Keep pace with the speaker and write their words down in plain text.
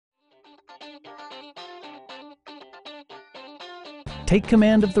Take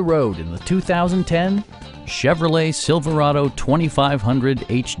command of the road in the 2010 Chevrolet Silverado 2500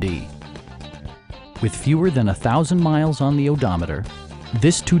 HD. With fewer than 1,000 miles on the odometer,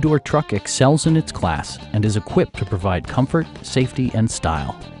 this two-door truck excels in its class and is equipped to provide comfort, safety, and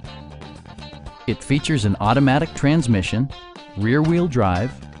style. It features an automatic transmission, rear-wheel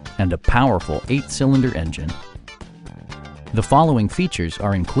drive, and a powerful 8-cylinder engine. The following features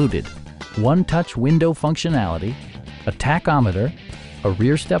are included: one-touch window functionality, a tachometer, a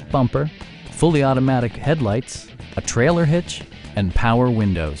rear step bumper, fully automatic headlights, a trailer hitch, and power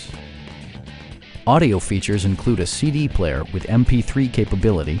windows. Audio features include a CD player with MP3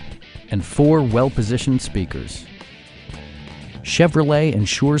 capability and 4 well-positioned speakers. Chevrolet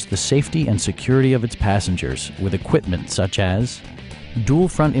ensures the safety and security of its passengers with equipment such as dual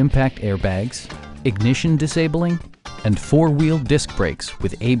front impact airbags, ignition disabling, and 4-wheel disc brakes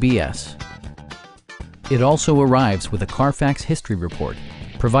with ABS. It also arrives with a Carfax history report,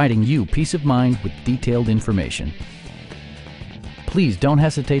 providing you peace of mind with detailed information. Please don't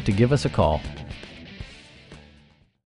hesitate to give us a call.